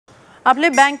आपले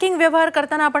बँकिंग व्यवहार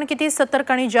करताना आपण किती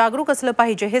सतर्क आणि जागरूक असलं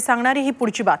पाहिजे हे सांगणारी ही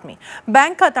पुढची बातमी।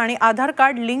 बँक खाता आणि आधार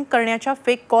कार्ड लिंक करण्याच्या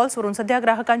फेक कॉल्सवरून सध्या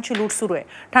ग्राहकांची लूट सुरू आहे।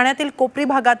 ठाण्यातील कोपरी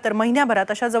भागात तर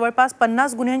महिन्याभरात अशा जवळपास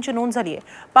 50 गुन्ह्यांची नोंद झाली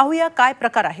आहे। पाहूया काय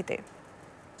प्रकार आहे ते।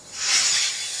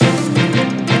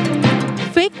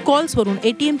 फेक कॉल्सवरून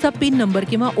एटीएमचा पिन नंबर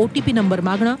किंवा ओटीपी नंबर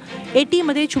मागणं, एटीएम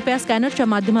मध्ये छुप्या स्कॅनरच्या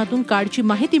माध्यमातून कार्डची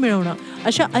माहिती मिळवणं,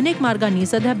 अशा अनेक मार्गांनी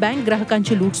सध्या बँक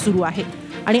ग्राहकांची लूट सुरू आहे।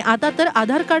 आणि आता तर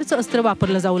आधार कार्डचं अस्त्र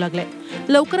वापरलं जाऊ लागलंय।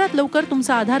 लवकरात लवकर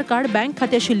तुमचं आधार कार्ड बँक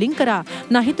खात्याशी लिंक करा,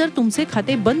 नाहीतर तुमचे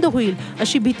खाते बंद होईल,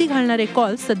 अशी भीती घालणारे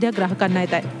कॉल सध्या ग्राहकांना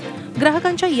येत आहेत।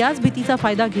 ग्राहकांच्या याच भीतीचा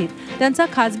फायदा घेत त्यांचा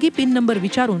खासगी पिन नंबर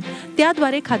विचारून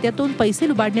त्याद्वारे खात्यातून पैसे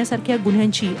लुबाडण्यासारख्या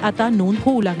गुन्ह्यांची आता नोंद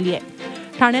होऊ लागली आहे।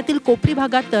 ठाण्यातील कोपरी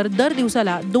भागात तर दर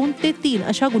दिवसाला 2 ते 3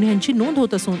 अशा गुन्ह्यांची नोंद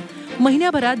होत असून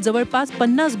महिन्याभरात जवळपास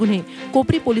 50 गुन्हे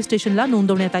कोपरी पोलीस स्टेशनला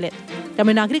नोंदवण्यात आले।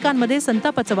 त्यामुळे नागरिकांमध्ये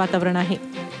संतापाचं वातावरण आहे।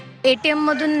 एटीएम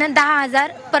मधून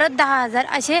 10,000 परत 10,000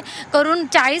 असे करून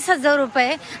 40,000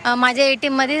 रुपये माझ्या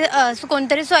एटीएम मध्ये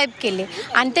कोणतरी स्वाईप केले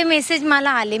आणि ते मेसेज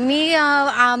मला आले। मी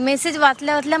मेसेज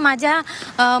वाचल्या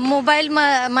माझ्या मोबाईल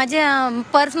माझ्या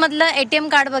पर्समधलं एटीएम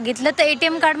कार्ड बघितलं तर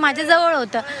एटीएम कार्ड माझ्या जवळ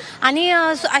होतं आणि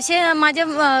असे माझे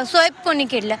स्वाईप कोणी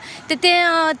केलं तर ते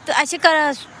असे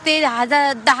ते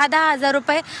 10,000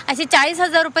 रुपये असे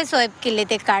 40,000 रुपये स्वाइप केले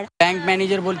ते कार्ड। बैंक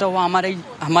मैनेजर बोलता वो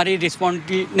हमारी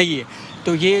रिस्पॉन्सिबिलिटी नहीं है,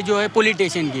 तो ये जो है पुलिस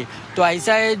स्टेशन की। तो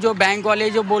ऐसा है जो बैंक वाले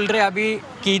जो बोल रहे हैं अभी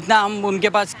कि इतना हम उनके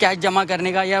पास कैश जमा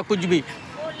करने का या कुछ भी,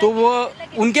 तो वो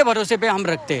उनके भरोसे पे हम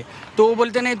रखते हैं, तो वो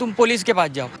बोलते नहीं तुम पुलिस के पास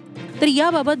जाओ। तर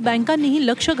याबाबत बँकांनीही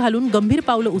लक्ष घालून गंभीर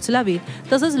पावलं उचलावीत,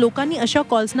 तसंच लोकांनी अशा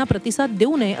कॉल्सना प्रतिसाद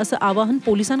देऊ नये असं आवाहन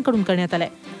पोलिसांकडून करण्यात आलंय।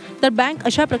 तर बँक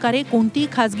अशा प्रकारे कोणतीही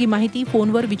खासगी माहिती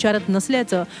फोनवर विचारत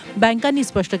नसल्याचं बँकांनी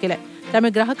स्पष्ट केलंय।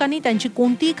 त्यामुळे ग्राहकांनी त्यांची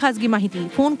कोणतीही खासगी माहिती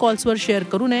फोन कॉल्सवर शेअर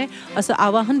करू नये असं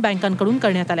आवाहन बँकांकडून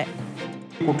करण्यात आलंय।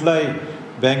 कुठलाही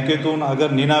बँकेतून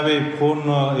अगर निनावे फोन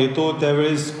येतो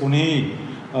त्यावेळेस कुणीही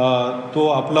तो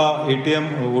आपला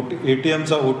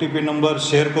एटीएमचा ओटीपी नंबर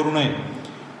शेअर करू नये।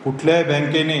 कुठल्याही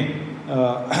बँकेने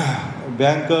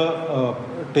बँक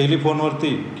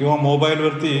टेलिफोनवरती किंवा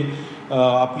मोबाईलवरती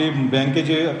आपली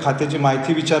बँकेची खात्याची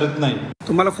माहिती विचारत नाही।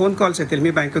 तुम्हाला फोन कॉल्स येतील,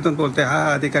 मी बँकेतून बोलते,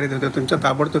 हा अधिकारी देतो, तुमच्या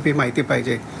ताबडतोब ही माहिती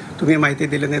पाहिजे, तुम्ही माहिती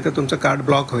दिली नाही तर तुमचं कार्ड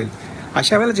ब्लॉक होईल।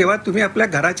 अशा वेळेला जेव्हा तुम्ही आपल्या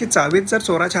घराची चावीच जर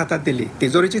चोराच्या हातात दिली,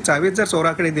 तिजोरीची चावीच जर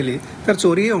चोराकडे दिली तर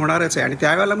चोरीही होणारच आहे। आणि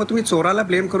त्यावेळेला मग तुम्ही चोराला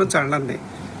ब्लेम करून चालणार नाही,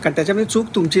 कारण त्याच्यामध्ये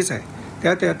चूक तुमचीच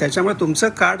आहे। त्याच्यामुळे तुमचं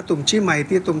कार्ड, तुमची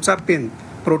माहिती, तुमचा पिन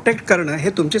प्रोटेक्ट करणं हे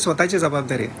तुमची स्वतःची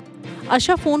जबाबदारी आहे।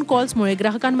 अशा फोन कॉल्समुळे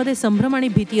ग्राहकांमध्ये संभ्रम आणि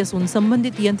भीती असून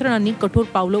संबंधित यंत्रणांनी कठोर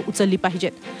पावलं उचलली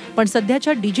पाहिजेत। पण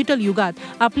सध्याच्या डिजिटल युगात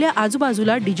आपल्या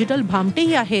आजूबाजूला डिजिटल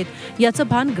भामटेही आहेत, याचं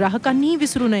भान ग्राहकांनीही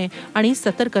विसरू नये आणि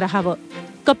सतर्क राहावं।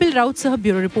 Kapil राऊतसह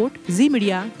bureau report, Zee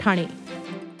media, Thane.